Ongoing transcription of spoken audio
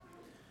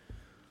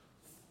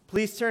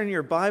Please turn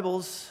your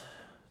Bibles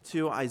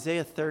to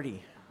Isaiah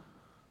 30.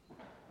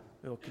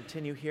 We will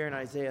continue here in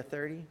Isaiah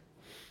 30.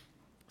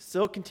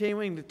 Still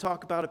continuing to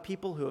talk about a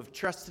people who have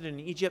trusted in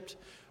Egypt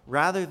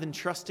rather than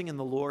trusting in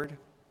the Lord.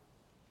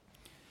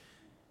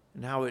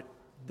 And how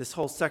this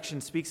whole section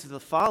speaks of the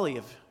folly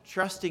of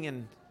trusting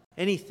in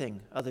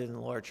anything other than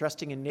the Lord.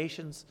 Trusting in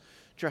nations,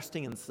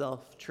 trusting in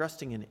self,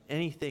 trusting in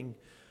anything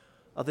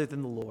other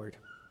than the Lord.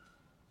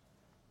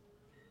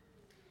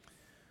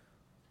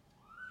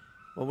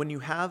 Well, when you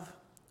have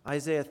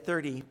Isaiah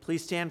 30,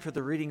 please stand for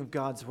the reading of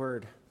God's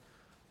word.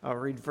 I'll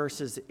read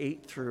verses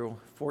 8 through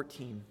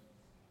 14.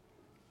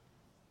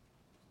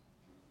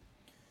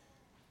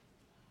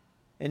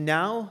 And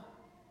now,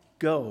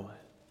 go,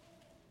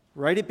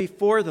 write it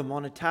before them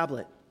on a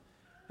tablet,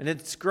 and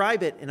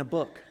inscribe it in a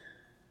book,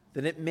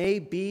 that it may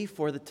be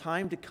for the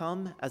time to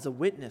come as a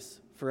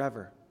witness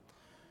forever.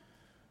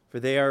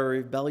 For they are a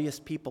rebellious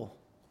people,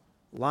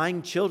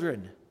 lying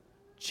children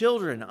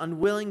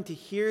unwilling to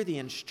hear the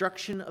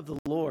instruction of the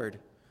Lord,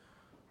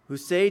 who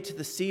say to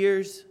the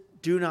seers,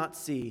 do not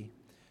see,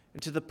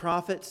 and to the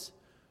prophets,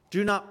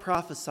 do not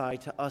prophesy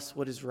to us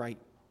what is right.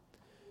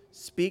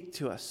 Speak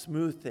to us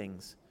smooth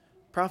things,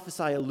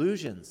 prophesy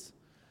illusions.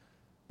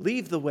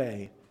 Leave the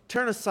way,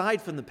 turn aside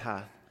from the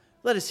path.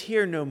 Let us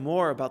hear no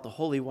more about the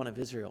Holy One of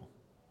Israel.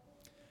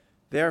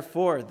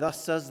 Therefore,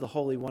 thus says the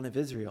Holy One of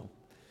Israel,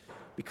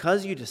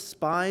 because you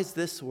despise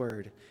this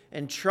word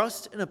and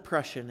trust in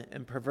oppression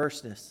and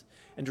perverseness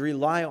and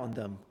rely on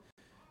them,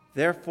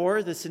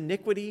 therefore this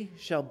iniquity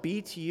shall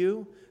be to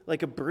you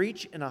like a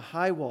breach in a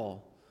high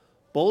wall,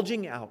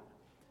 bulging out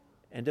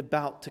and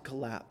about to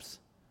collapse,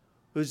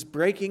 whose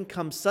breaking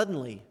comes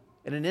suddenly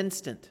in an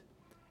instant,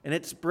 and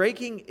its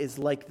breaking is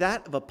like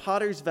that of a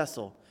potter's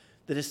vessel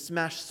that is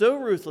smashed so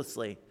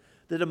ruthlessly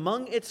that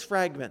among its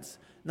fragments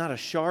not a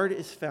shard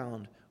is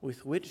found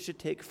with which to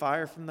take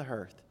fire from the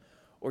hearth,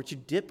 or to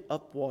dip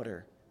up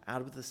water out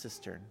of the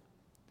cistern.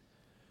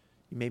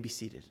 You may be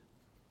seated.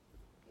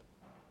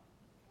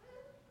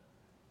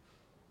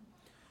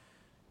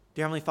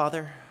 Dear Heavenly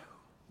Father,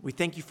 we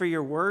thank you for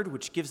your word,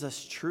 which gives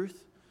us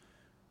truth,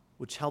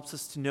 which helps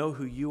us to know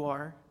who you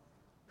are,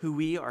 who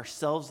we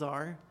ourselves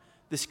are,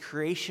 this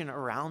creation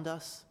around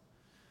us.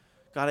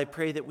 God, I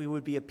pray that we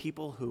would be a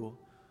people who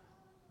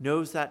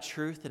knows that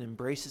truth and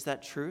embraces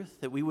that truth,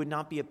 that we would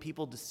not be a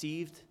people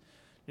deceived,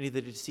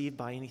 neither deceived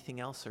by anything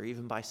else or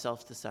even by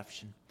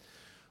self-deception.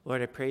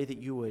 Lord, I pray that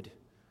you would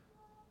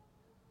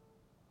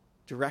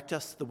direct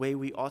us the way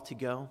we ought to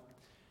go,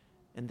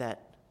 and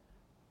that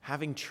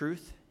having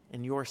truth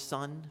in your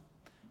Son,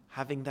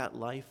 having that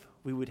life,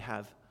 we would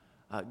have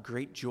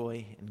great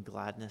joy and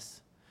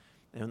gladness,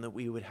 and that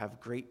we would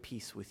have great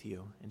peace with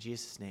you. In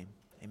Jesus' name,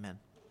 amen.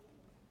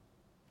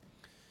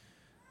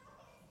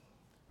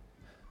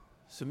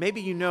 So maybe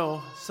you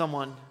know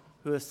someone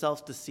who is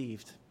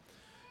self-deceived.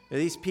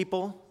 These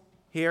people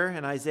here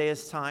in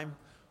Isaiah's time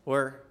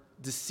were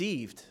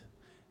deceived.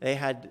 They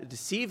had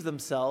deceived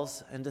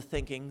themselves into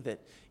thinking that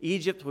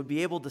Egypt would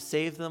be able to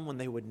save them when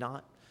they would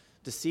not.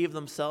 Deceive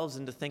themselves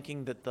into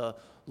thinking that the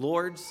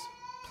Lord's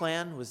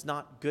plan was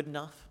not good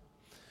enough.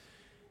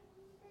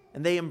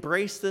 And they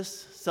embrace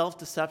this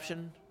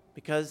self-deception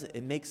because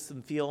it makes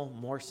them feel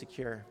more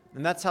secure.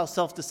 And that's how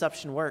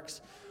self-deception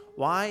works.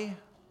 Why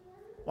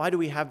do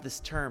we have this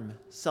term,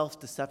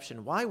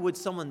 self-deception? Why would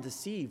someone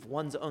deceive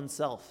one's own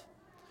self?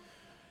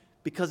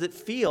 Because it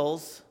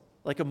feels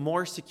like a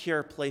more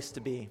secure place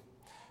to be.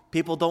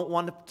 People don't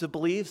want to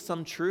believe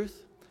some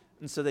truth,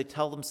 and so they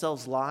tell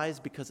themselves lies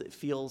because it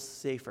feels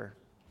safer.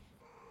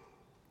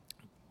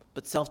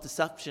 But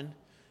self-deception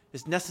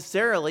is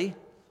necessarily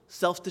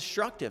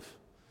self-destructive.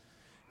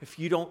 If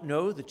you don't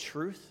know the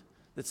truth,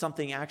 that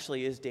something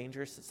actually is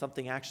dangerous, that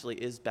something actually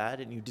is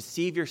bad, and you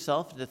deceive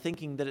yourself into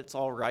thinking that it's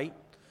all right,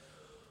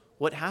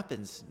 what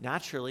happens?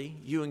 Naturally,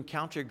 you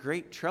encounter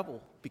great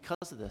trouble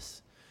because of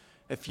this.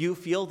 If you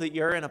feel that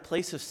you're in a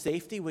place of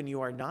safety when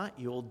you are not,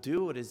 you will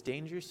do what is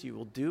dangerous, you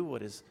will do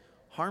what is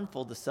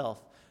harmful to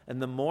self.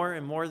 And the more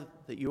and more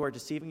that you are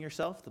deceiving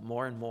yourself, the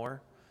more and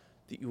more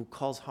that you will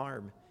cause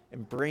harm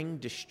and bring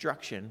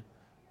destruction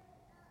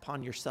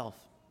upon yourself.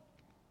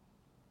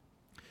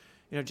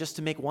 Just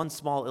to make one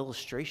small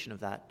illustration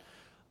of that,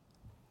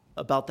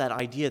 about that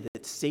idea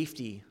that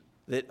safety,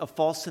 that a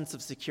false sense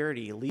of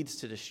security leads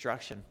to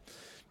destruction.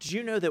 Did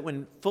you know that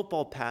when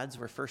football pads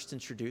were first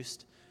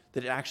introduced,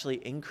 that it actually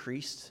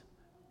increased,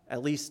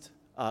 at least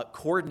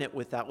coordinate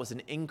with that was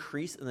an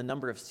increase in the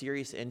number of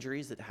serious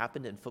injuries that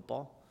happened in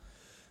football?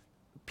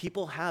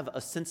 People have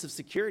a sense of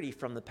security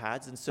from the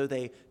pads, and so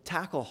they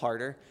tackle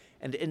harder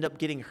and end up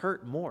getting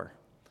hurt more.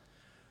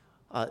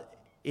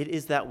 It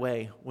is that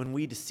way when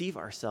we deceive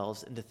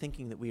ourselves into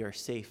thinking that we are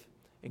safe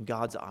in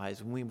God's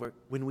eyes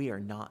when we are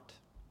not.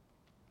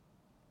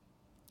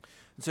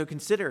 And so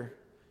consider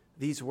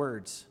these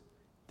words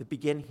that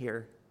begin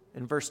here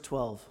in verse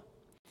 12.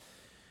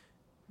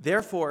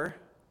 Therefore,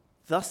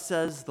 thus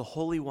says the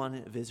Holy One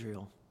of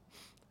Israel.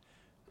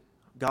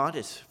 God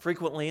is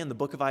frequently in the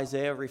book of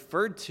Isaiah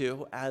referred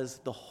to as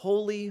the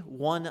Holy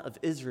One of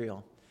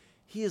Israel.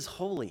 He is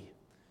holy.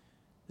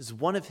 is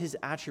one of his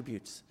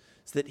attributes,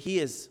 is that he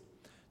is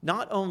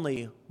not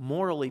only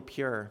morally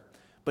pure,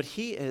 but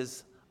he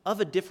is of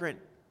a different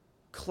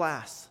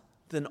class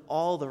than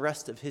all the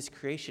rest of his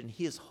creation.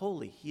 He is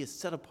holy. He is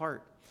set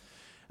apart.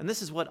 And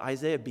this is what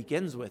Isaiah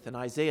begins with in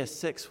Isaiah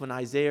 6 when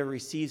Isaiah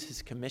receives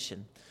his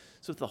commission.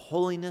 So with the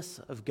holiness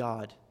of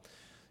God.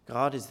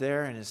 God is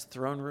there in his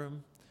throne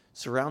room,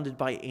 surrounded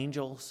by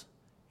angels,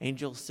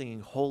 angels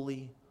singing,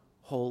 holy,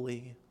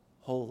 holy,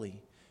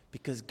 holy,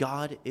 because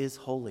God is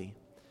holy.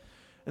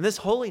 And this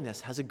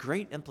holiness has a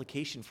great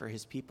implication for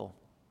his people.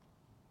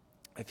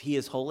 If he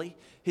is holy,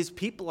 his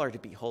people are to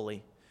be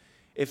holy.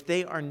 If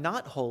they are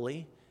not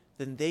holy,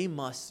 then they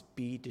must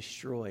be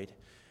destroyed.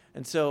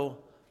 And so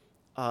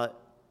a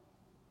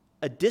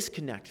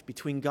disconnect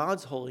between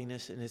God's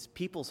holiness and his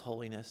people's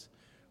holiness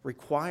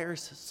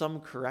requires some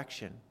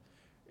correction.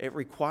 It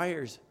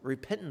requires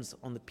repentance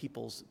on the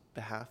people's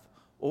behalf,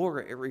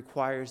 or it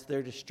requires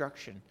their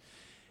destruction.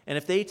 And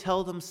if they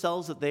tell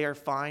themselves that they are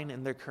fine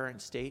in their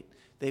current state,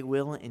 they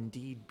will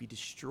indeed be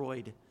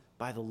destroyed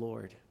by the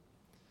Lord.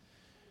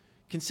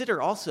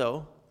 Consider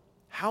also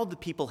how the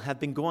people have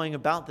been going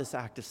about this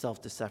act of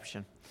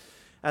self-deception.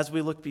 As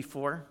we looked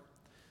before,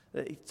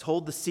 they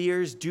told the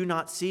seers, do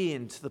not see,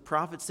 and to the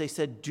prophets they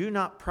said, do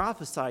not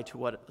prophesy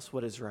to us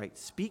what is right.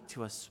 Speak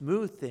to us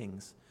smooth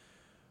things.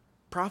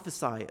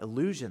 Prophesy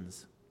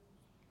illusions.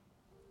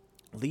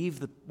 Leave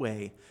the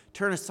way.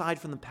 Turn aside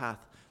from the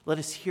path. Let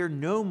us hear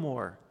no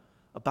more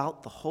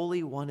about the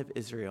Holy One of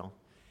Israel.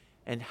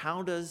 And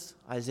how does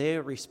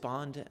Isaiah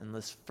respond in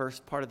this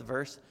first part of the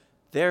verse?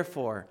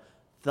 Therefore,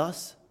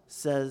 thus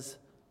says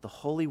the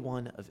Holy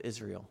One of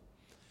Israel.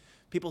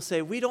 People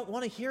say, we don't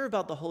want to hear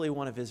about the Holy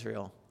One of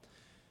Israel.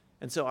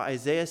 And so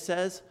Isaiah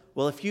says,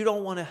 well, if you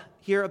don't want to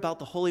hear about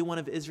the Holy One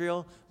of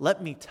Israel,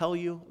 let me tell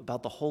you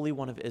about the Holy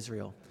One of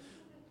Israel.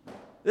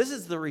 This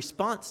is the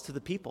response to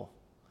the people.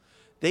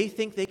 They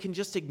think they can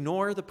just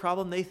ignore the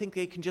problem. They think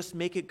they can just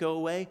make it go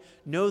away.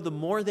 No, the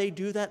more they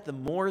do that, the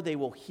more they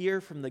will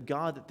hear from the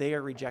God that they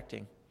are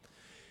rejecting.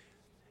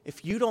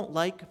 If you don't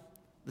like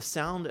the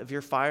sound of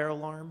your fire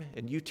alarm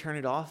and you turn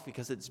it off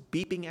because it's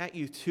beeping at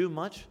you too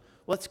much,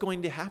 what's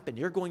going to happen?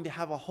 You're going to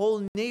have a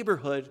whole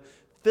neighborhood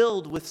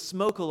filled with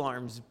smoke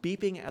alarms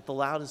beeping at the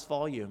loudest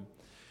volume.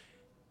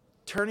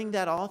 Turning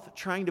that off,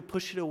 trying to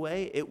push it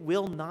away, it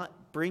will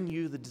not bring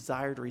you the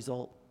desired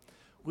result.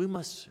 We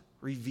must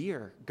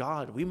revere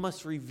God. We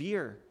must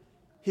revere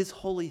his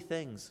holy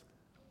things.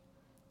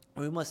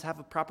 We must have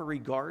a proper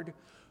regard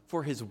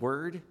for his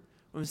word.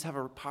 We must have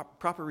a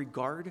proper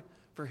regard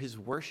for his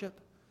worship,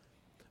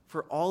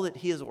 for all that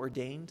he has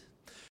ordained.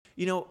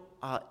 You know,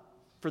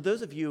 for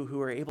those of you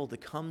who are able to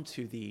come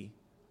to the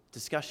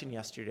discussion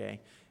yesterday,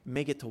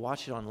 may get to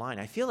watch it online,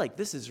 I feel like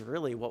this is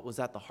really what was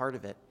at the heart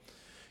of it.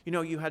 You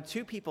know, you had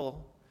two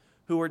people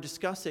who were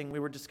discussing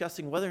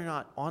whether or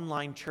not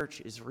online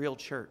church is real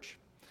church.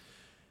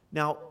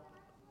 Now,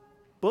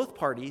 both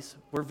parties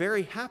were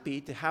very happy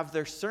to have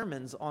their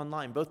sermons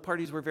online. Both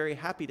parties were very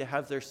happy to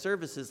have their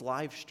services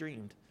live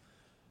streamed.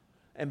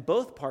 And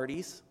both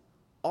parties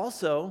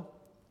also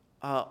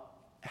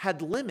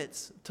had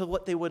limits to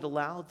what they would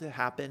allow to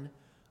happen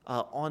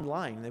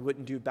online. They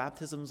wouldn't do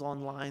baptisms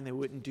online. They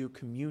wouldn't do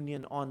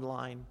communion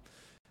online.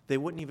 They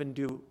wouldn't even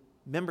do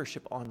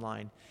membership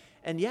online.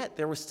 And yet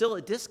there was still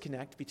a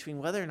disconnect between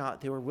whether or not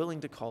they were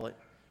willing to call it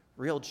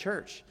real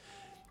church.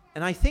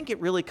 And I think it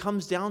really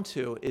comes down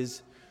to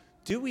is,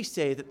 do we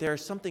say that there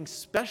is something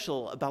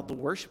special about the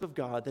worship of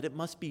God, that it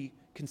must be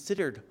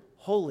considered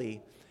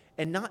holy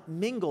and not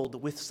mingled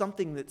with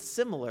something that's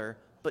similar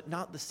but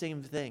not the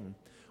same thing?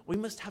 We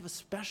must have a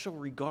special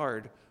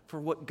regard for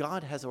what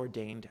God has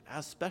ordained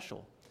as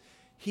special.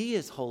 He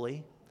is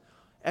holy.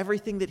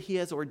 Everything that he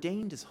has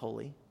ordained is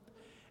holy.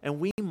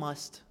 And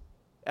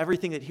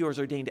everything that he has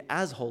ordained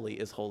as holy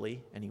is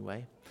holy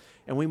anyway.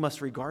 And we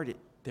must regard it,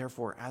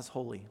 therefore, as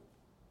holy.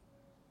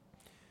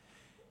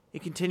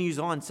 It continues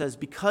on, says,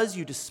 because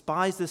you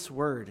despise this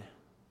word,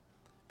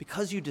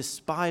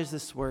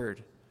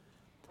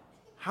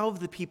 how have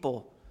the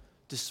people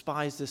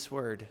despised this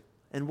word?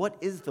 And what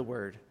is the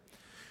word?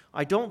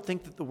 I don't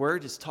think that the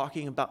word is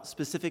talking about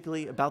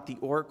specifically about the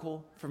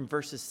oracle from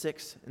verses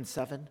 6 and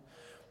 7,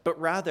 but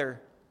rather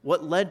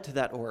what led to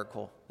that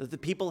oracle, that the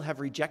people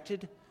have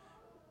rejected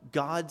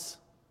God's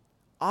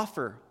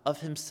offer of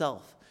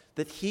himself,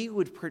 that he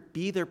would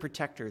be their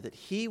protector, that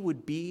he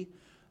would be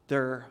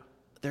their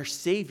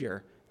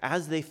savior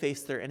as they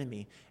face their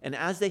enemy. And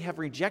as they have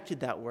rejected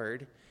that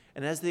word,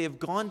 and as they have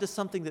gone to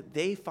something that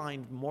they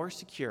find more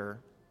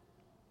secure,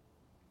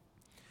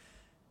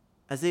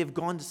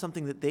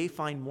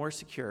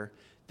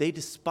 they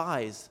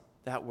despise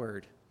that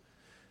word.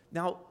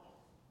 Now,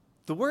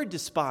 the word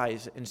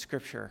despise in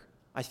Scripture,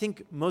 I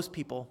think most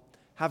people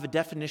have a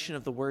definition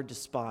of the word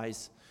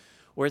despise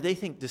where they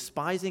think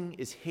despising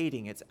is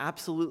hating. It's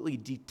absolutely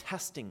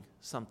detesting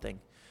something.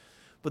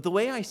 But the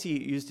way I see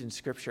it used in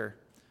Scripture,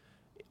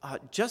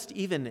 just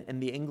even in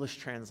the English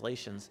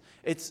translations,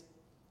 it's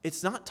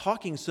not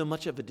talking so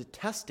much of a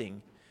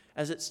detesting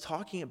as it's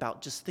talking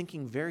about just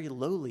thinking very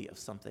lowly of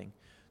something,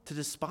 To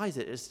despise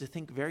it is to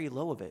think very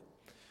low of it.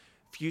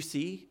 If you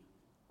see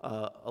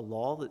a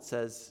law that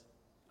says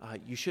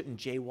you shouldn't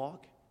jaywalk,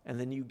 and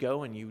then you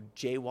go and you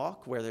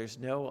jaywalk where there's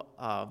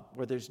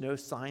no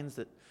signs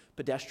that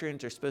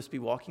pedestrians are supposed to be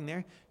walking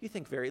there, you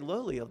think very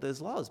lowly of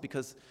those laws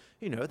because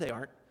they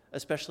aren't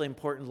especially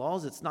important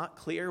laws. It's not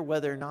clear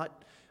whether or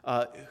not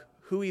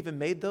who even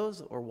made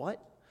those or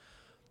what.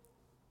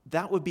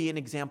 That would be an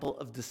example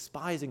of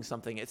despising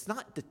something. It's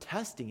not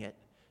detesting it.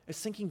 It's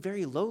thinking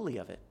very lowly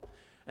of it.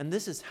 And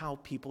this is how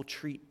people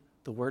treat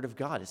the Word of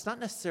God. It's not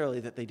necessarily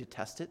that they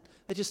detest it.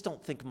 They just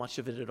don't think much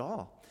of it at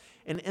all.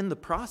 And in the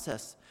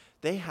process,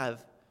 they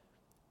have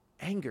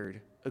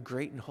angered a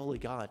great and holy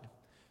God.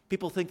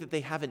 People think that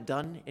they haven't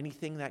done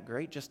anything that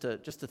great, just to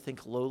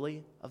think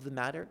lowly of the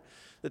matter,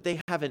 that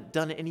they haven't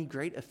done any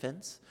great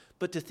offense.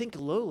 But to think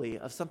lowly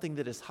of something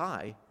that is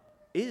high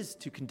is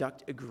to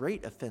conduct a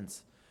great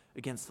offense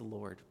against the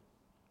Lord.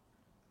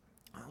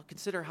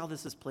 Consider how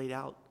this is played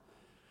out.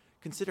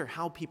 Consider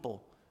how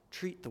people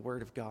treat the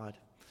Word of God.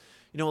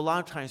 A lot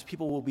of times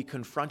people will be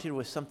confronted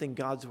with something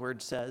God's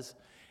Word says,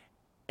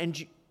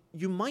 and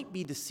you might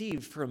be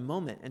deceived for a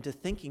moment into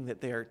thinking that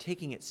they are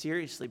taking it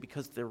seriously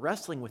because they're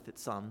wrestling with it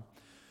some.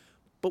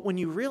 But when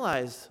you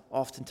realize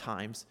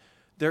oftentimes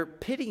they're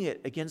pitting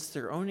it against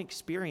their own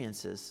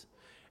experiences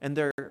and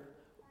they're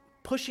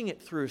pushing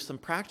it through some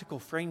practical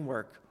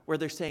framework where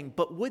they're saying,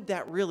 but would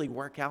that really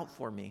work out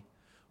for me?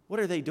 What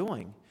are they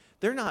doing?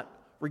 They're not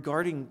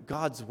regarding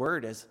God's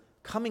Word as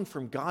coming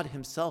from God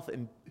Himself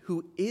and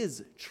who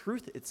is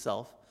truth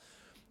itself.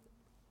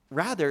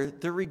 Rather,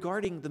 they're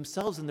regarding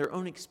themselves and their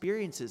own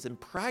experiences and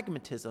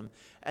pragmatism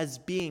as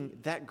being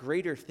that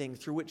greater thing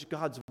through which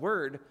God's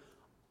Word,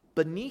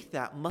 beneath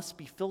that, must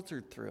be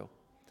filtered through.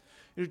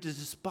 To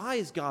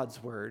despise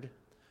God's Word,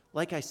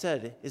 like I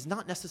said, is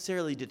not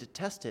necessarily to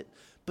detest it,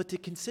 but to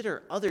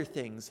consider other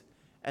things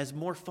as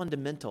more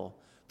fundamental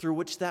through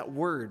which that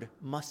Word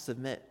must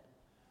submit.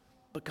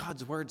 But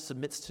God's Word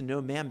submits to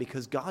no man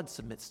because God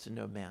submits to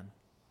no man.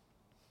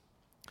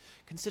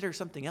 Consider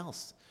something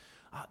else.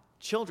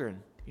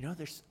 Children.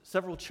 There's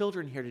several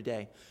children here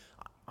today.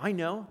 I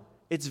know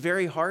it's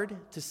very hard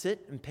to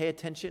sit and pay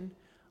attention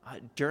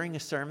during a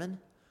sermon,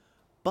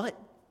 but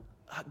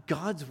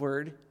God's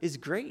Word is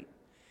great.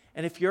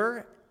 And if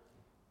you're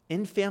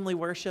in family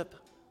worship,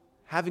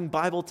 having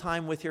Bible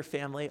time with your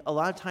family, a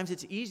lot of times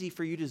it's easy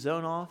for you to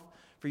zone off,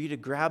 for you to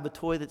grab a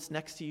toy that's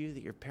next to you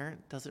that your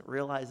parent doesn't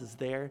realize is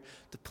there,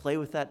 to play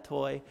with that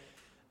toy.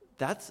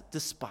 That's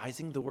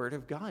despising the Word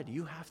of God.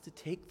 You have to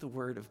take the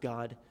Word of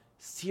God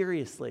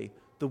seriously.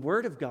 The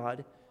Word of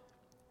God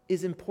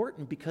is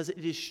important because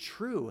it is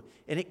true,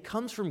 and it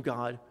comes from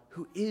God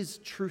who is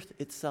truth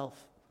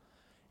itself.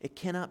 It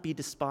cannot be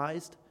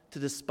despised. To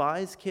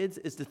despise, kids,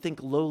 is to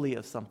think lowly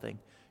of something.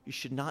 You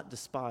should not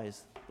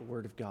despise the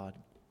Word of God.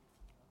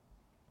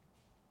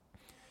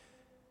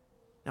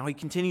 Now he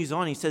continues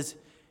on. He says,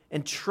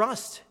 and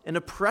trust in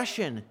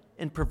oppression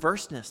and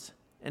perverseness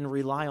and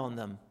rely on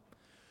them.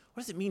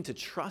 What does it mean to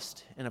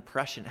trust in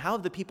oppression? How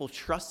have the people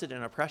trusted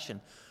in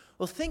oppression?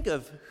 Well, think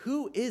of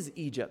who is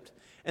Egypt.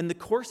 In the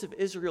course of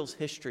Israel's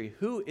history,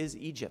 who is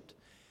Egypt?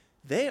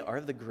 They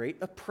are the great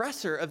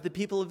oppressor of the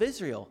people of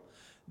Israel.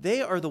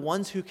 They are the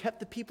ones who kept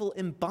the people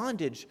in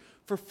bondage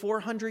for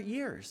 400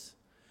 years.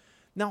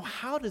 Now,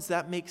 how does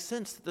that make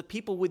sense that the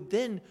people would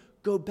then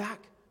go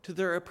back to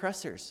their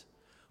oppressors?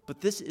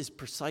 But this is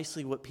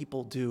precisely what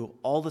people do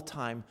all the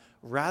time,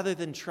 rather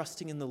than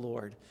trusting in the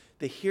Lord.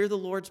 They hear the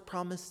Lord's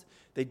promise.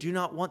 They do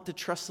not want to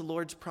trust the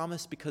Lord's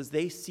promise because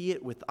they see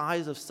it with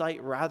eyes of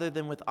sight rather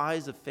than with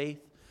eyes of faith.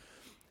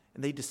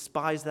 And they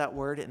despise that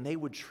word, and they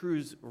would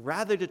choose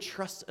rather to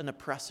trust an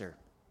oppressor.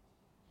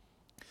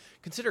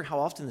 Consider how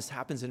often this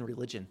happens in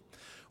religion,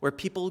 where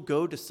people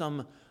go to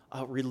some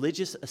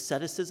religious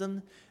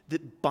asceticism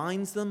that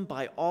binds them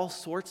by all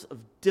sorts of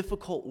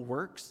difficult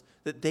works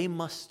that they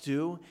must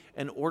do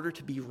in order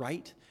to be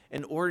right,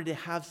 in order to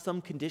have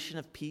some condition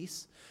of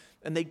peace.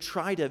 And they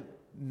try to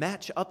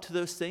match up to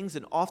those things,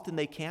 and often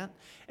they can't.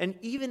 And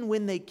even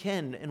when they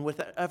can, and with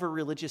whatever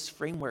religious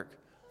framework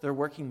they're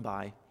working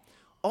by,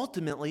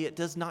 ultimately it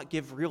does not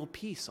give real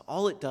peace.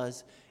 All it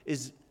does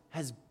is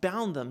has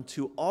bound them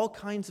to all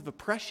kinds of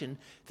oppression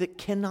that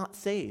cannot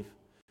save.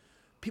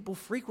 People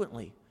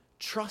frequently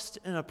trust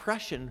in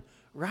oppression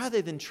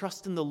rather than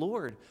trust in the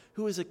Lord,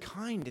 who is a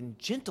kind and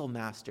gentle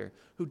master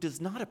who does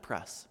not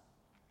oppress.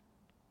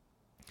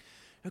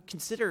 Now,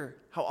 consider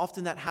how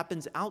often that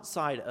happens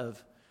outside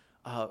of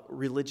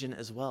religion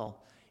as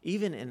well,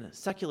 even in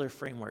secular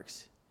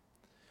frameworks.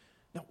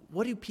 Now,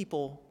 what do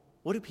people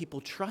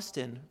trust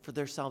in for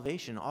their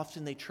salvation?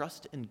 Often they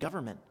trust in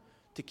government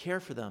to care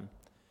for them.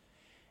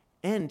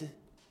 And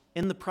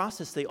in the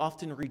process, they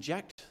often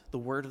reject the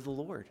word of the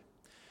Lord.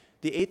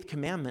 The 8th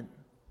commandment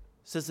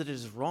says that it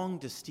is wrong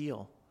to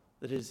steal.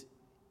 It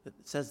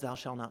says, thou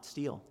shalt not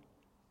steal.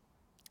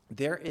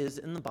 There is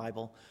in the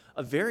Bible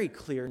a very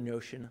clear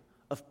notion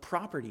of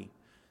property,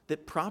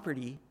 that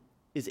property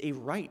is a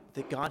right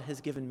that God has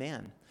given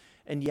man.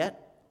 And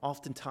yet,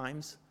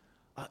 oftentimes,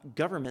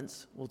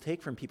 governments will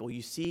take from people.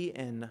 You see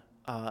in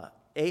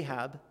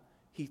Ahab,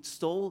 he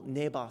stole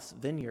Naboth's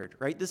vineyard,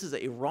 right? This is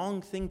a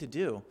wrong thing to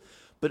do.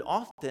 But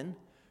often,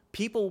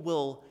 people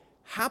will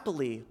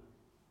happily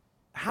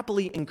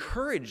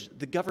encourage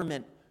the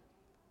government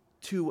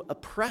to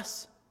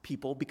oppress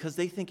people because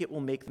they think it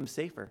will make them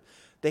safer.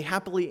 They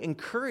happily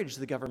encourage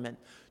the government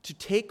to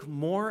take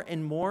more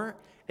and more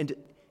and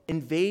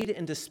invade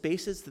into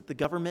spaces that the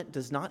government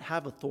does not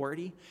have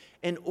authority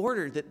in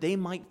order that they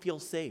might feel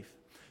safe.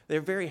 They're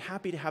very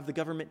happy to have the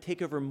government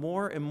take over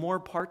more and more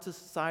parts of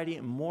society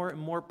and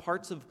more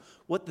parts of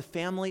what the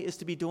family is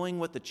to be doing,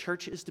 what the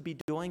church is to be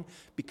doing,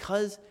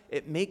 because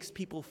it makes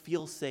people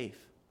feel safe.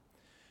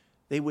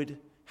 They would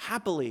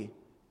happily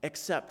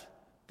accept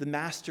the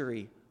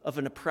mastery of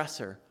an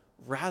oppressor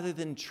rather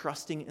than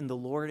trusting in the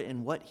Lord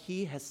and what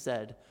he has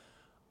said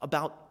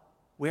about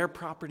where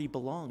property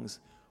belongs,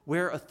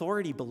 where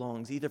authority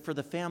belongs, either for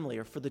the family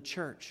or for the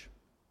church.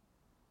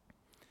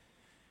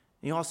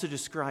 And he also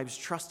describes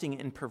trusting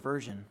in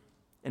perversion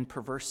and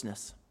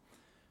perverseness.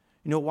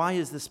 Why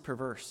is this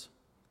perverse?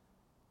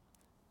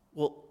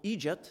 Well,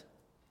 Egypt,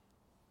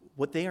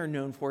 what they are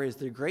known for is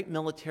their great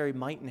military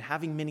might and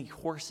having many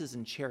horses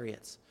and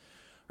chariots,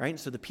 right?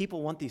 So the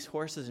people want these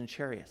horses and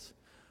chariots.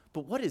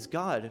 But what is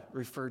God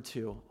referred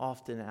to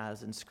often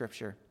as in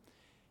Scripture?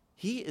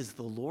 He is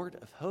the Lord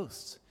of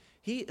hosts.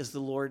 He is the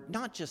Lord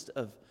not just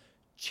of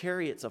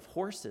chariots of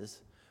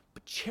horses,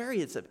 but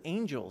chariots of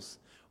angels,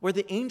 where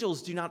the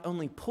angels do not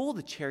only pull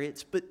the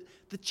chariots, but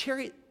the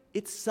chariot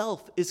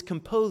itself is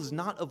composed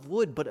not of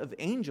wood, but of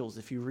angels,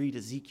 if you read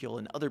Ezekiel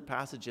and other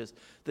passages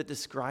that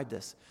describe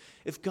this.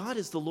 If God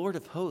is the Lord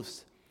of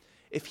hosts,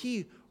 if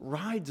he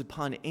rides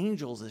upon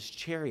angels as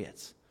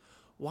chariots,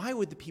 why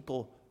would the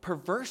people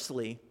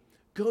perversely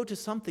go to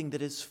something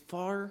that is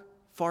far,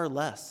 far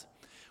less,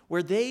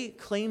 where they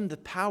claim the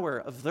power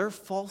of their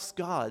false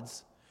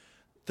gods,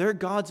 their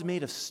gods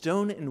made of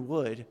stone and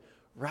wood,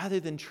 rather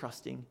than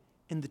trusting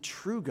in the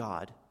true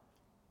God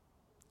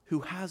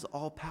who has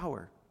all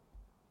power?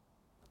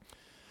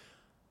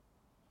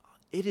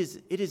 It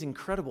is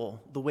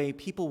incredible the way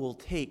people will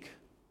take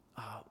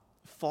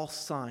false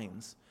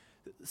signs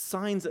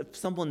of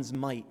someone's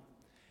might,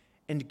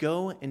 and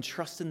go and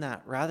trust in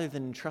that rather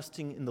than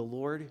trusting in the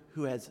Lord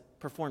who has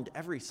performed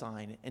every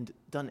sign and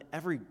done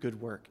every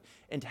good work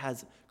and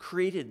has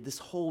created this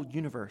whole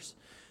universe.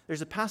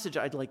 There's a passage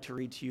I'd like to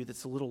read to you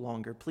that's a little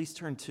longer. Please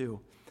turn to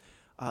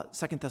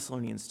 2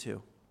 Thessalonians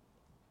 2.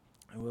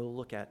 And we'll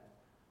look at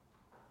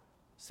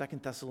 2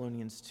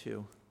 Thessalonians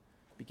 2,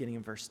 beginning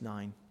in verse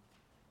 9.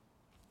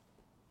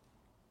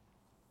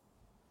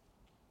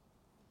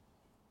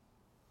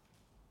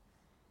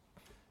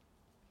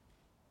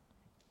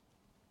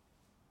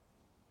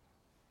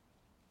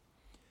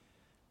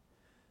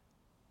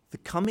 The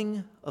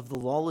coming of the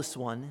lawless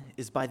one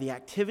is by the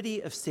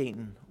activity of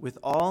Satan with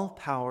all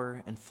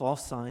power and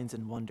false signs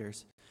and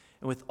wonders,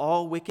 and with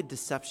all wicked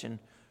deception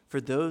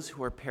for those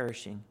who are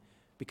perishing,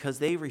 because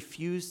they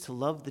refuse to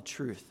love the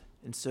truth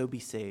and so be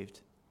saved.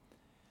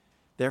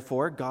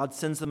 Therefore, God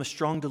sends them a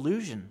strong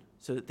delusion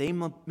so that they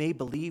may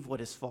believe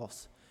what is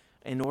false,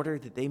 in order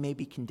that they may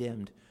be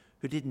condemned,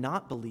 who did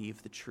not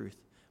believe the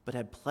truth, but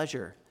had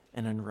pleasure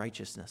in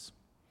unrighteousness.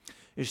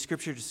 Your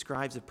Scripture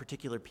describes a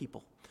particular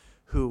people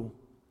who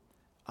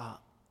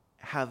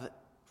have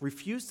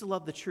refused to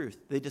love the truth.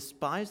 They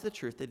despise the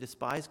truth. They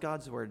despise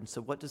God's word. And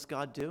so what does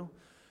God do?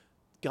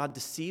 God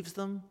deceives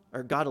them,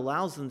 or God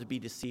allows them to be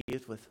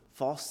deceived with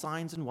false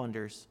signs and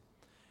wonders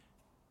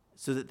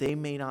so that they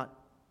may not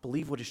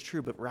believe what is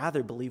true, but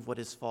rather believe what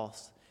is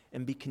false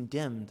and be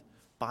condemned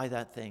by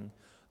that thing.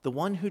 The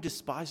one who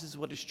despises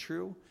what is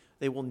true,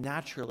 they will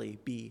naturally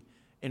be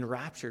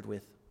enraptured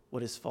with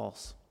what is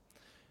false.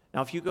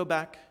 Now, if you go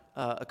back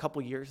a couple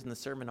years in the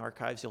sermon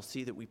archives, you'll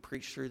see that we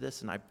preached through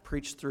this, and I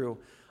preached through,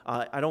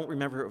 I don't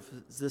remember if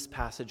it was this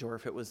passage or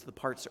if it was the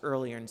parts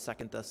earlier in 2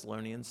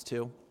 Thessalonians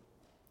 2,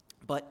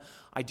 but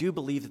I do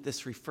believe that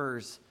this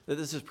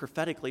is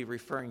prophetically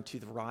referring to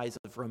the rise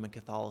of Roman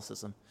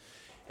Catholicism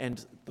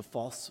and the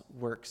false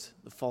works,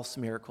 the false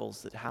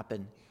miracles that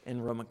happen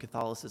in Roman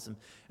Catholicism.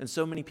 And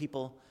so many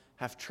people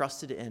have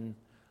trusted in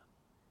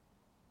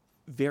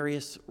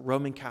various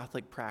Roman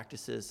Catholic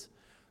practices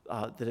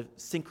that have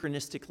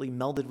synchronistically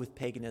melded with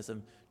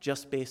paganism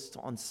just based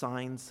on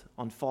signs,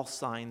 on false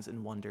signs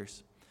and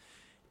wonders.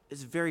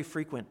 It's very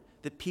frequent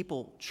that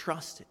people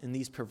trust in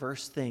these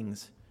perverse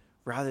things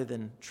rather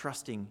than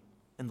trusting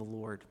in the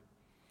Lord.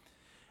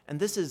 And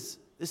this is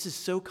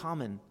so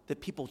common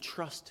that people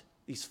trust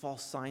these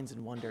false signs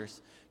and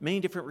wonders. Many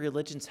different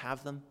religions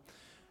have them.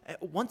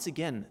 Once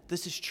again,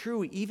 this is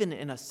true even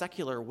in a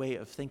secular way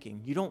of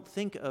thinking. You don't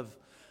think of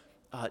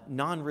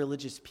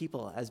non-religious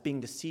people as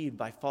being deceived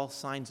by false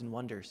signs and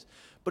wonders.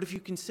 But if you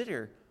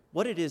consider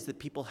what it is that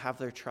people have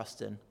their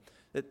trust in,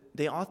 that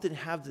they often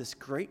have this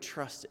great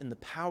trust in the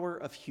power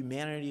of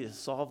humanity to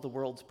solve the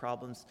world's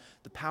problems,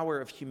 the power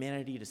of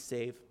humanity to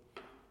save.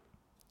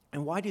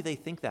 And why do they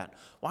think that?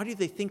 Why do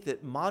they think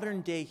that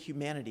modern day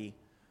humanity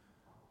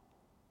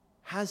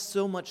has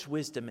so much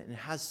wisdom and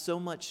has so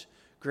much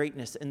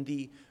greatness? And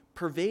the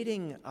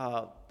pervading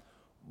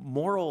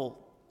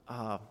moral,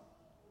 I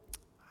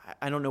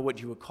don't know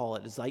what you would call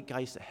it, a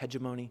zeitgeist, a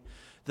hegemony.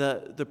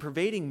 The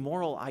pervading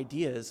moral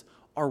ideas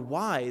are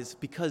wise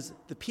because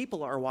the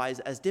people are wise,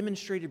 as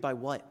demonstrated by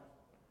what?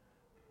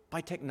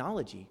 By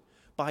technology,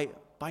 by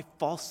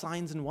false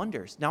signs and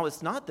wonders. Now,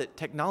 it's not that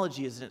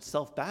technology is in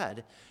itself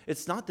bad.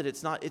 It's not that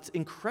it's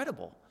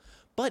incredible.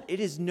 But it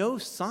is no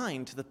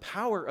sign to the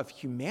power of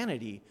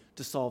humanity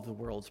to solve the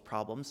world's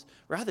problems.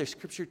 Rather,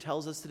 Scripture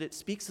tells us that it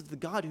speaks of the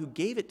God who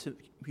gave it to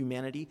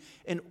humanity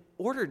in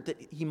order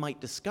that he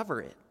might discover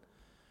it.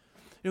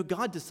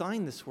 God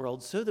designed this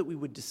world so that we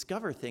would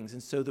discover things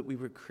and so that we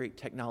would create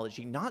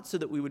technology, not so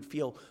that we would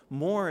feel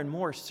more and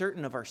more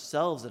certain of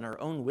ourselves and our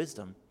own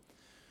wisdom.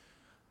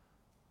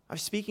 I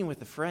was speaking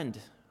with a friend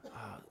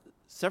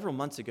several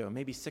months ago,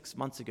 maybe 6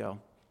 months ago,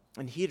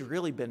 and he had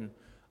really been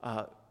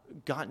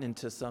gotten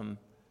into some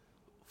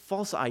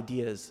false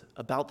ideas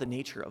about the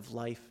nature of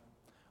life,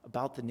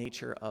 about the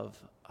nature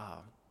of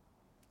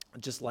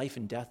just life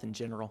and death in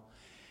general.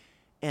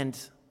 And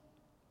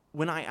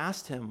when I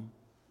asked him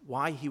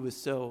why he was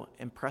so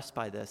impressed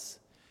by this,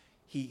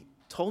 he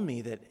told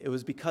me that it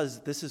was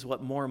because this is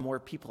what more and more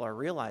people are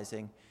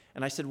realizing.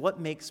 And I said, what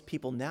makes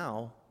people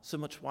now so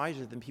much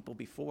wiser than people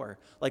before?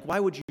 Like, why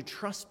would you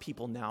trust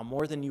people now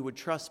more than you would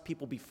trust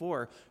people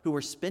before who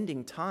were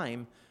spending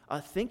time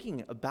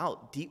thinking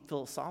about deep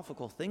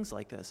philosophical things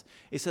like this?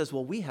 He says,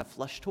 well, we have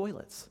flush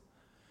toilets.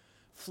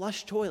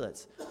 Flush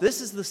toilets.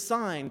 This is the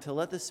sign to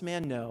let this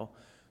man know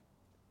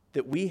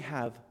that we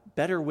have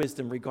better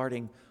wisdom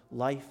regarding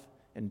life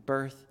and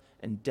birth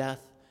and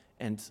death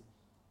and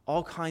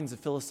all kinds of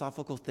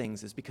philosophical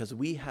things, is because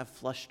we have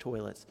flush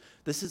toilets.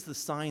 This is the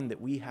sign that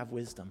we have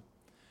wisdom.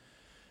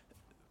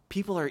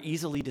 People are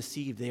easily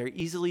deceived. They are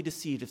easily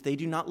deceived. If they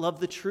do not love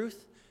the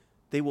truth,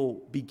 they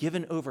will be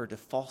given over to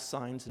false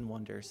signs and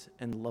wonders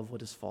and love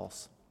what is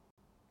false.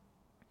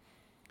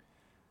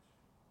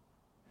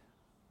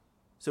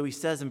 So he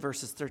says in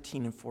verses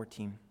 13 and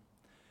 14,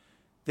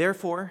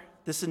 therefore,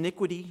 this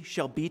iniquity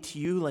shall be to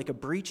you like a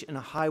breach in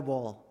a high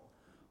wall,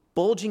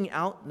 bulging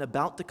out and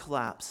about to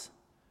collapse,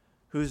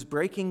 whose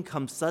breaking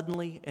comes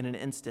suddenly in an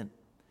instant.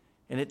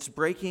 And its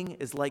breaking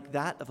is like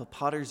that of a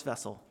potter's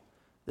vessel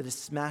that is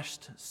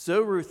smashed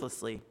so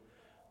ruthlessly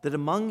that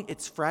among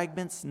its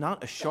fragments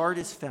not a shard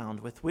is found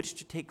with which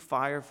to take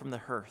fire from the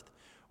hearth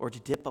or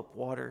to dip up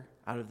water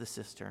out of the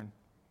cistern.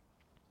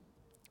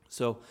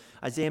 So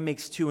Isaiah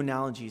makes two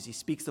analogies. He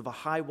speaks of a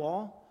high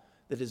wall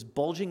that is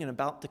bulging and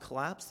about to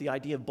collapse. The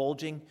idea of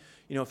bulging,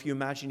 if you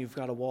imagine you've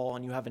got a wall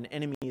and you have an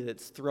enemy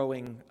that's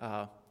throwing,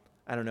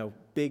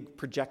 big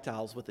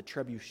projectiles with a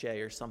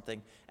trebuchet or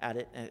something at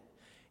it,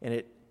 and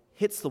it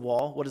hits the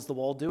wall. What does the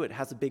wall do? It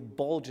has a big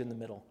bulge in the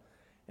middle.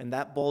 And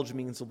that bulge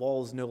means the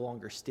wall is no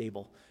longer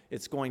stable.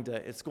 It's going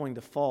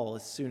to fall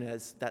as soon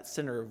as that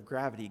center of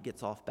gravity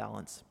gets off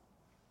balance.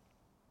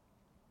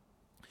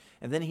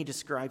 And then he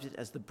describes it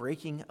as the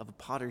breaking of a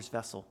potter's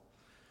vessel.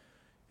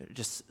 It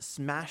just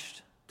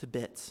smashed to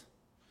bits.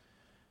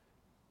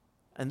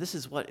 And this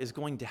is what is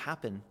going to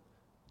happen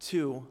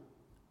to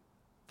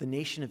the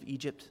nation of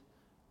Egypt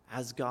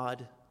as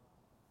God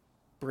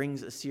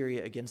brings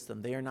Assyria against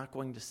them. They are not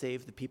going to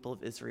save the people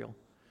of Israel.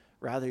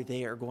 Rather,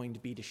 they are going to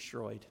be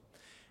destroyed.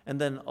 And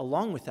then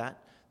along with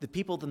that, the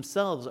people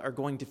themselves are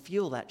going to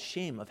feel that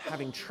shame of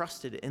having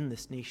trusted in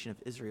this nation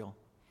of Israel.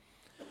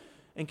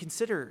 And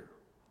consider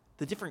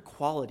the different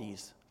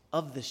qualities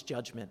of this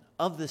judgment,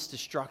 of this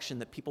destruction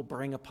that people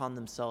bring upon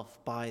themselves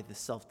by this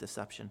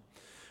self-deception.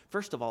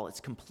 First of all, it's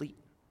complete.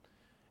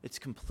 It's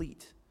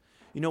complete.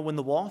 When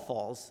the wall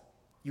falls,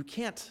 you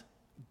can't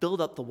build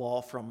up the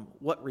wall from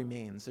what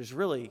remains. There's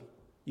really,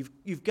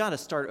 you've got to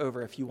start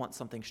over if you want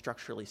something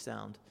structurally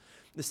sound.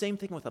 The same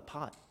thing with a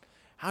pot.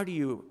 How do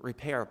you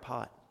repair a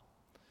pot?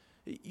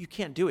 You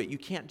can't do it. You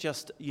can't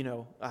just,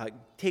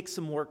 take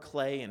some more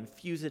clay and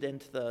fuse it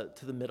into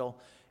the middle.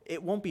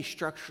 It won't be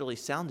structurally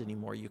sound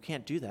anymore. You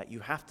can't do that. You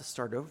have to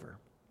start over.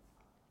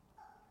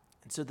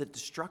 And so the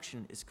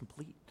destruction is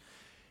complete.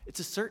 It's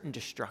a certain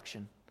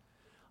destruction.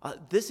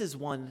 This is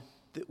one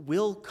that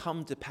will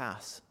come to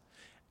pass.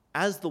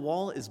 As the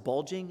wall is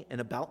bulging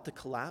and about to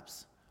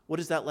collapse, what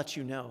does that let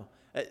you know?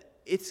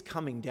 It's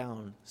coming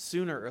down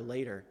sooner or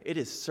later. It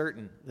is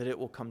certain that it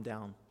will come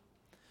down.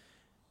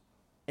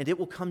 And it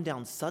will come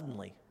down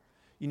suddenly.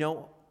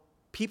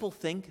 People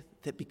think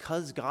that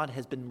because God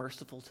has been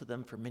merciful to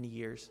them for many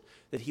years,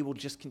 that he will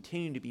just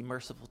continue to be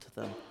merciful to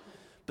them.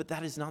 But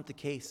that is not the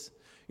case.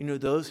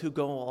 Those who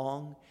go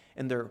along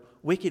in their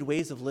wicked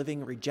ways of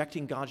living,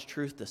 rejecting God's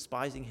truth,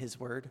 despising his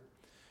word,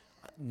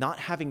 not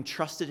having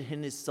trusted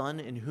in his Son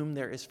in whom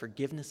there is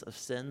forgiveness of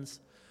sins,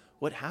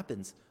 what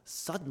happens?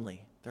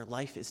 Suddenly, their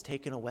life is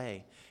taken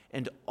away,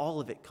 and all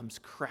of it comes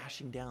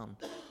crashing down.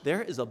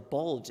 There is a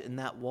bulge in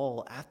that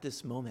wall at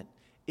this moment.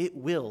 It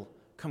will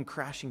come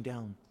crashing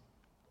down.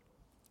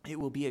 It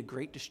will be a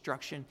great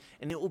destruction,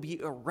 and it will be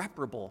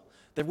irreparable.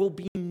 There will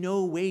be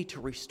no way to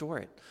restore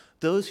it.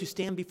 Those who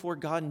stand before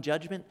God in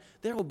judgment,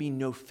 there will be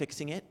no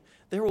fixing it.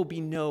 There will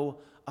be no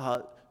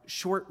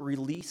short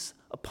release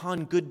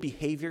upon good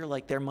behavior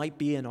like there might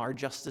be in our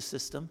justice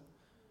system.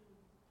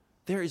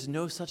 There is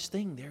no such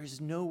thing. There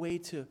is no way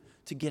to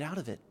get out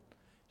of it.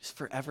 It's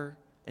forever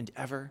and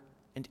ever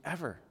and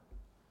ever.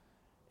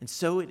 And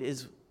so it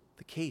is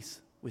the case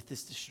with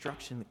this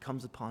destruction that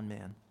comes upon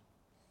man.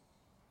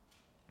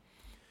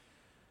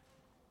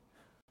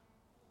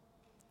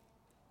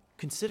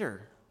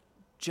 Consider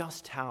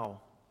just how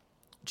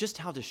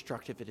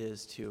destructive it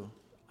is to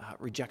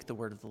reject the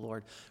word of the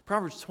Lord.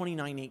 Proverbs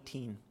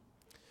 29:18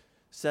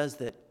 says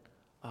that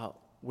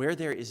where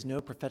there is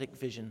no prophetic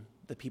vision,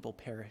 the people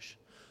perish.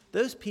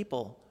 Those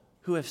people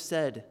who have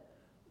said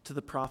to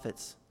the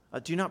prophets,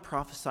 do not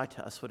prophesy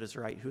to us what is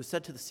right, who have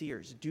said to the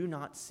seers, do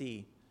not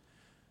see.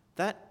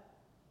 That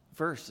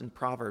verse in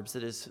Proverbs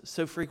that is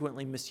so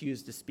frequently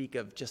misused to speak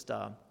of just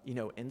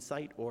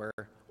insight or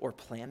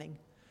planning,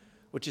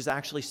 which is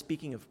actually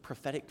speaking of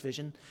prophetic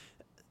vision.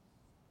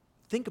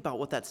 Think about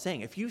what that's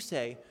saying. If you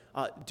say,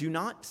 do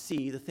not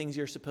see the things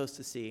you're supposed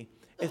to see,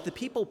 if the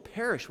people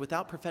perish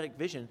without prophetic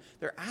vision,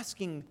 they're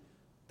asking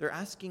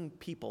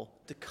people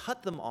to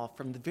cut them off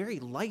from the very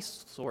life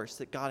source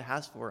that God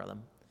has for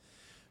them.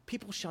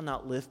 People shall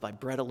not live by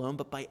bread alone,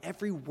 but by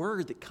every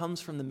word that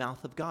comes from the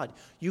mouth of God.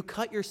 You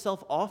cut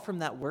yourself off from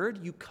that word,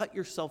 you cut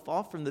yourself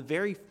off from the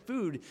very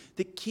food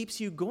that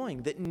keeps you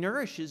going, that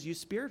nourishes you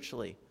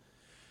spiritually.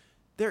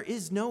 There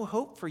is no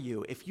hope for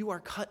you if you are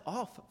cut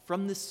off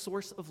from this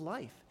source of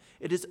life.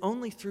 It is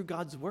only through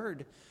God's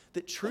word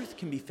that truth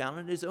can be found.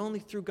 It is only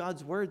through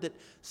God's word that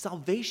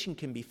salvation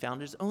can be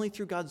found. It is only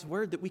through God's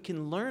word that we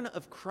can learn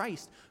of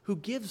Christ who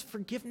gives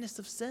forgiveness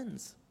of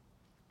sins.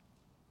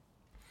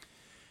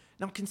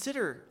 Now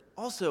consider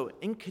also,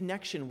 in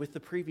connection with the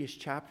previous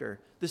chapter,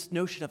 this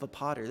notion of a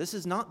potter. This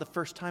is not the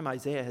first time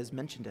Isaiah has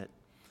mentioned it.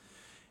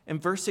 In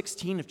verse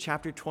 16 of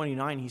chapter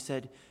 29, he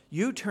said,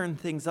 "You turn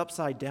things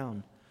upside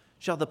down.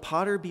 Shall the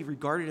potter be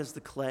regarded as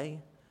the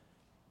clay?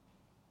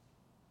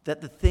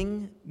 That the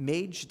thing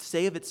made should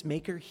say of its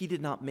maker, he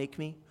did not make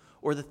me,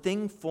 or the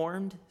thing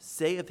formed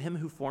say of him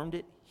who formed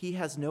it, he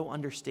has no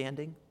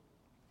understanding."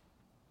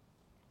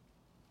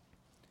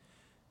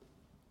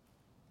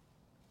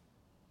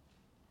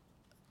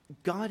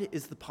 God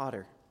is the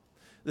potter.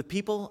 The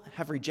people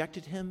have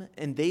rejected him,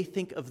 and they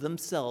think of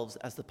themselves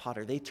as the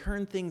potter. They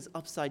turn things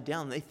upside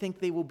down. They think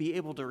they will be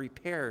able to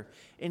repair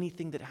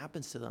anything that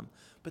happens to them.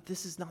 But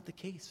this is not the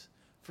case,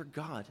 for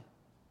God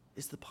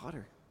is the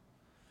potter.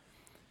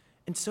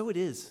 And so it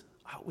is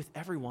with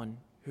everyone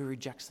who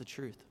rejects the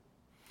truth.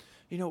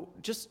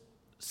 Just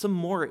some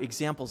more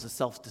examples of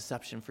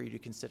self-deception for you to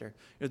consider.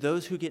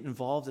 Those who get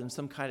involved in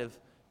some kind of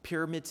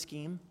pyramid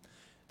scheme,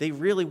 they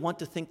really want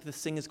to think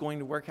this thing is going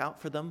to work out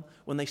for them.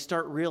 When they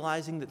start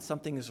realizing that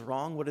something is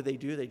wrong, what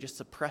do? They just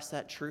suppress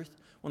that truth.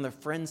 When their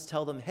friends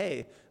tell them,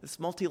 hey, this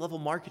multi-level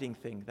marketing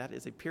thing, that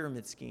is a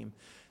pyramid scheme,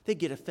 they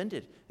get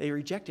offended. They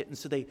reject it. And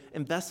so they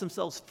invest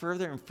themselves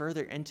further and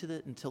further into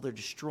it until they're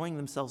destroying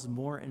themselves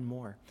more and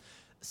more.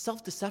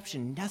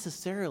 Self-deception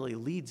necessarily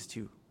leads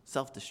to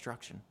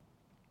self-destruction.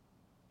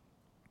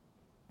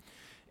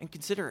 And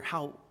consider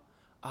how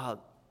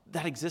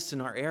that exists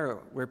in our era,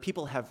 where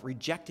people have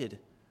rejected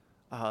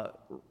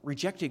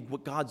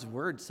what God's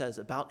word says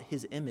about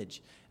his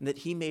image, and that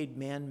he made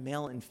man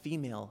male and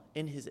female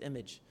in his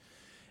image.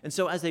 And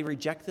so as they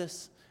reject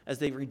this, as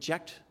they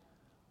reject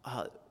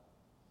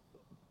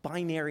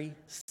binary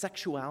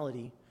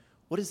sexuality,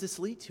 what does this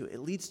lead to? It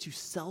leads to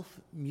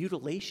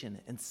self-mutilation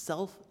and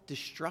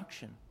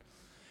self-destruction.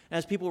 And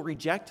as people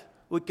reject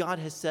what God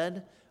has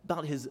said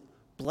about his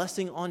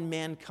blessing on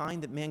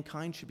mankind, that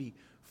mankind should be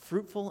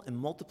fruitful and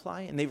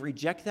multiply, and they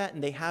reject that,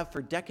 and they have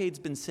for decades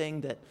been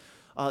saying that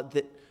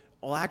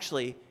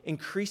actually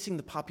increasing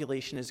the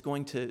population is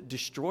going to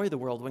destroy the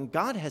world, when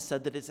God has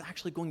said that it's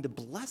actually going to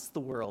bless the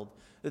world,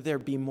 that there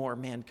be more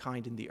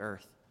mankind in the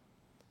earth.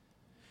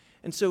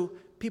 And so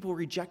people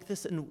reject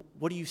this, and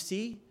what do you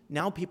see?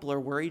 Now people are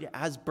worried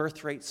as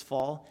birth rates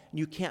fall, and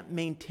you can't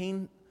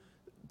maintain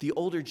the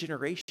older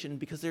generation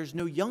because there's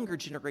no younger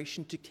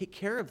generation to take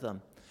care of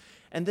them.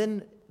 And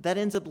then that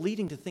ends up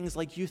leading to things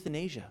like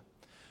euthanasia.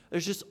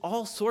 There's just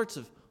all sorts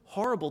of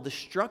horrible,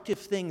 destructive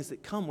things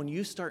that come when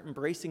you start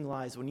embracing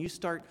lies, when you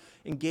start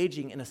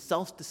engaging in a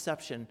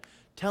self-deception,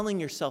 telling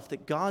yourself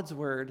that God's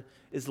word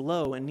is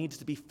low and needs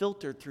to be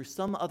filtered through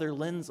some other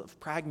lens of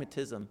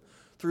pragmatism,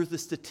 through the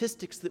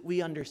statistics that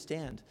we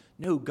understand.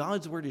 No,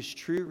 God's word is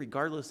true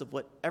regardless of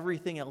what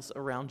everything else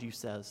around you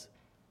says.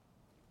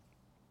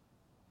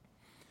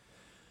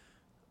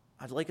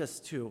 I'd like us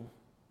to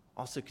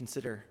also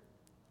consider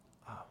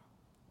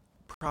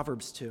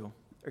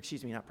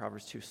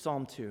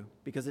Psalm 2,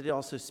 because it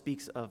also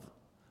speaks of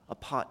a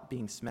pot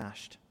being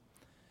smashed.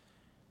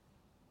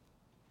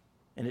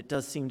 And it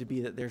does seem to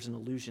be that there's an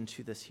allusion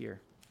to this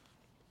here.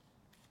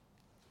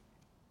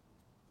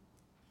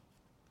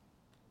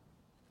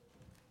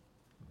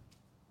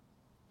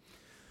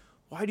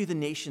 Why do the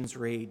nations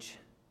rage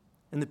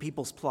and the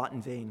peoples plot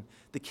in vain?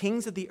 The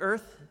kings of the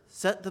earth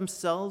set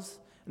themselves,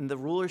 and the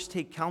rulers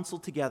take counsel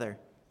together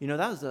You know,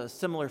 that was a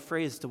similar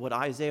phrase to what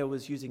Isaiah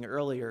was using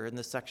earlier in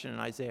this section in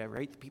Isaiah,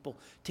 right? The people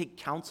take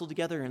counsel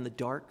together in the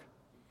dark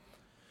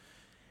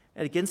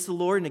and against the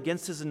Lord and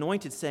against his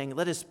anointed, saying,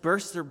 let us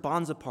burst their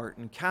bonds apart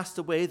and cast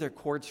away their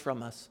cords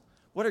from us.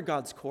 What are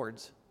God's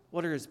cords?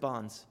 What are his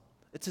bonds?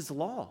 It's his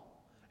law.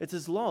 It's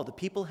his law. The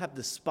people have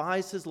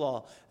despised his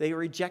law. They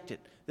reject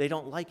it. They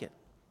don't like it.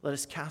 Let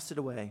us cast it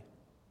away.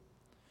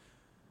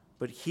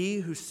 But he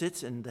who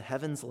sits in the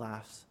heavens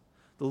laughs.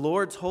 The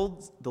Lord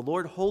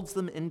holds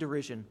them in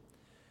derision.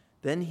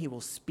 Then he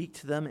will speak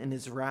to them in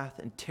his wrath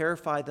and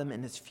terrify them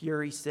in his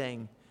fury,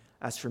 saying,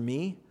 as for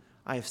me,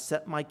 I have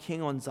set my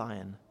king on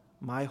Zion,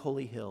 my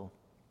holy hill.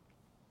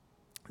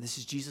 This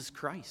is Jesus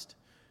Christ.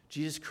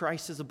 Jesus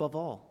Christ is above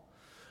all.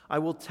 I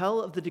will tell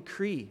of the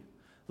decree.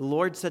 The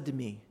Lord said to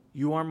me,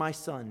 you are my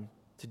son.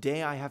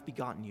 Today I have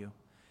begotten you.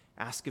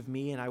 Ask of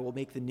me, and I will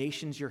make the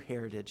nations your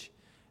heritage,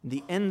 and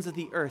the ends of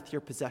the earth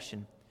your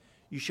possession.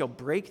 You shall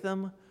break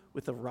them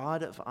with a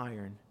rod of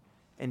iron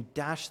and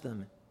dash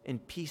them in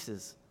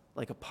pieces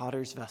like a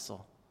potter's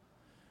vessel.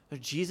 But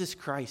Jesus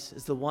Christ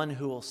is the one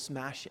who will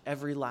smash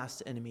every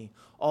last enemy.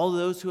 All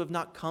those who have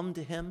not come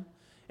to him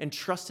and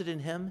trusted in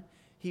him,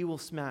 he will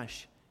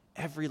smash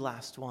every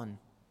last one.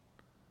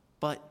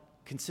 But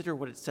consider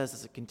what it says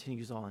as it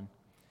continues on.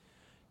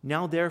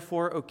 Now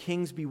therefore, O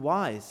kings, be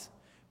wise.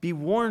 Be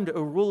warned,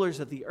 O rulers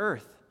of the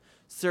earth.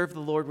 Serve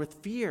the Lord with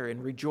fear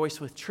and rejoice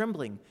with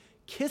trembling.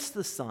 Kiss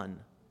the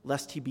Son,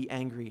 lest he be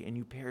angry and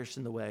you perish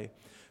in the way,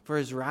 for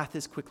his wrath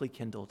is quickly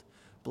kindled.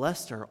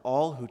 Blessed are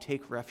all who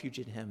take refuge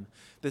in him.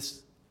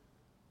 This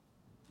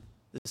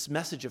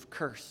message of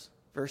curse,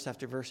 verse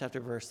after verse after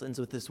verse, ends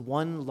with this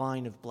one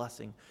line of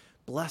blessing.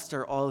 Blessed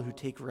are all who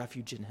take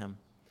refuge in him.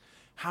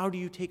 How do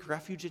you take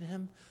refuge in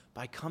him?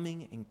 By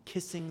coming and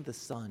kissing the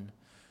Son,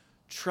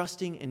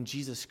 trusting in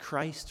Jesus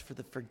Christ for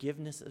the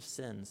forgiveness of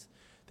sins.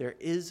 There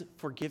is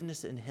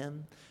forgiveness in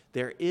him.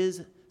 There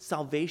is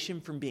salvation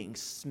from being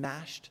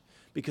smashed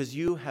because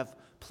you have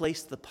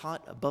placed the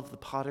pot above the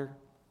potter.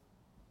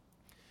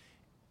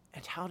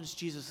 And how does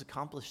Jesus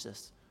accomplish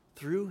this?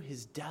 Through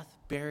his death,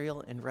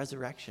 burial, and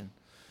resurrection.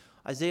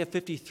 Isaiah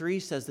 53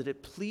 says that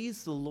it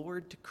pleased the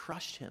Lord to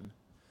crush him.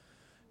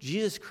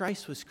 Jesus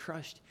Christ was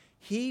crushed.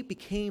 He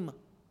became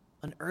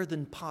an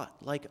earthen pot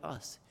like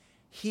us.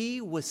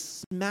 He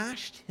was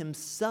smashed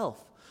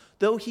himself.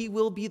 Though he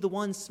will be the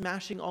one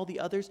smashing all the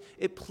others,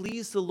 it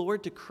pleased the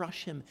Lord to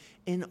crush him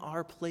in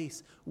our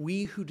place.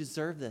 We who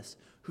deserve this,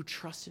 who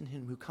trust in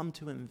him, who come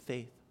to him in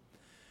faith.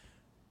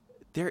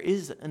 There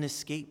is an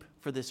escape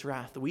for this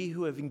wrath. We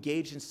who have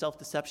engaged in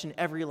self-deception,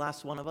 every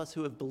last one of us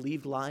who have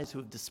believed lies, who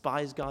have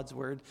despised God's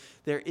word,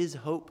 there is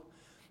hope.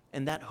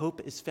 And that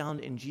hope is found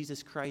in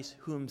Jesus Christ,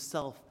 who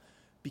himself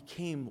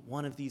became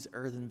one of these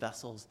earthen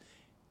vessels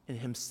and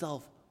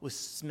himself was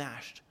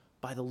smashed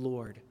by the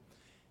Lord.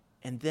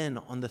 And then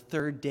on the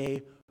third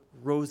day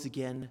rose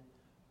again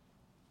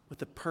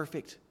with a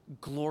perfect,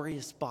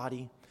 glorious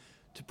body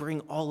to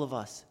bring all of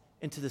us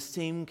into the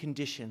same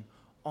condition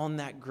on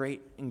that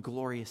great and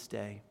glorious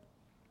day.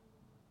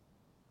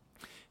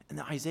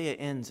 And Isaiah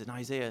ends in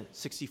Isaiah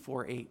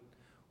 64:8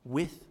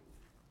 with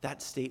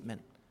that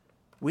statement,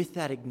 with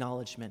that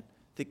acknowledgement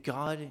that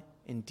God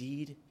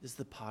indeed is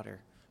the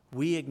potter.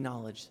 We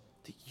acknowledge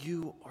that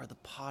you are the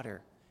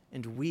potter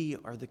and we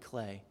are the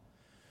clay.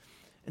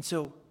 And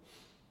so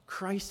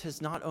Christ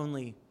has not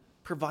only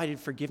provided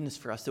forgiveness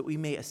for us that we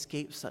may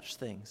escape such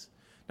things,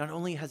 not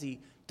only has he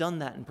done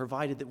that and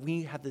provided that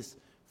we have this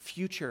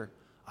future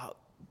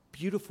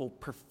beautiful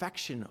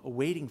perfection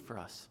awaiting for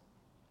us,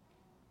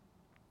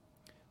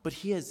 but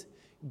he has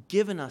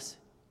given us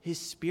his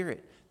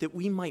Spirit that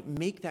we might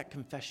make that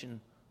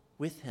confession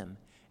with him,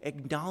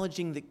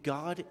 acknowledging that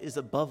God is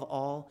above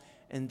all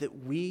and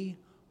that we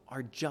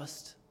are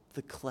just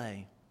the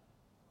clay.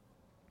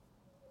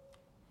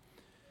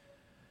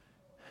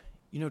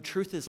 You know,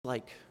 truth is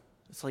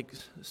it's like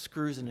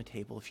screws in a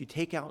table. If you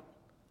take out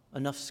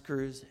enough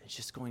screws, it's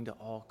just going to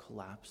all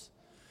collapse.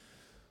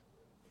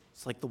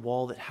 It's like the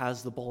wall that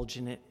has the bulge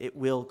in it. It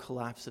will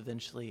collapse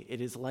eventually.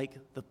 It is like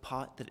the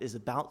pot that is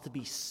about to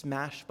be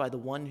smashed by the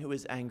one who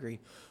is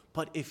angry.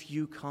 But if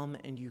you come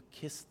and you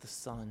kiss the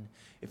Son,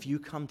 if you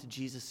come to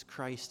Jesus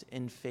Christ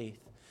in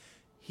faith,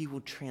 he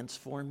will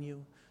transform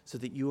you so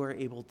that you are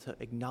able to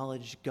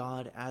acknowledge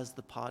God as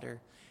the potter,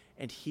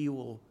 and he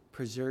will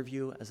preserve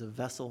you as a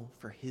vessel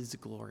for his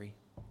glory.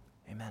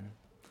 Amen.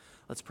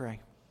 Let's pray.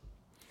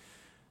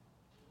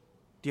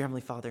 Dear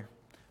Heavenly Father,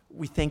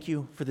 we thank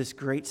you for this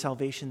great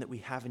salvation that we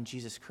have in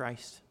Jesus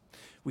Christ.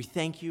 We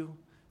thank you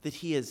that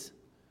he has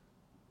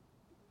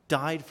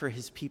died for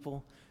his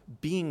people,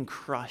 being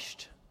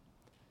crushed,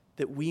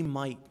 that we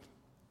might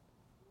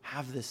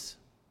have this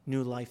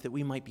new life, that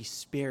we might be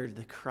spared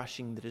the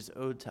crushing that is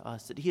owed to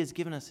us, that he has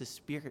given us his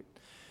Spirit,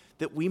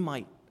 that we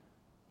might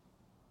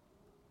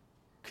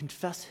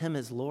confess him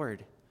as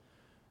Lord,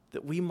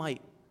 that we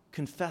might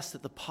confess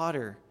that the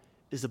potter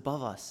is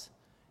above us,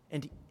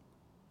 and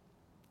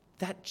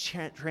that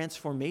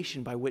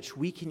transformation by which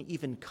we can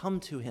even come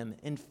to him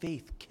in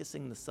faith,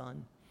 kissing the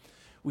Son.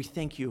 We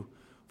thank you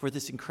for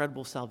this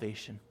incredible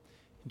salvation.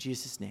 In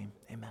Jesus' name,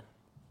 amen.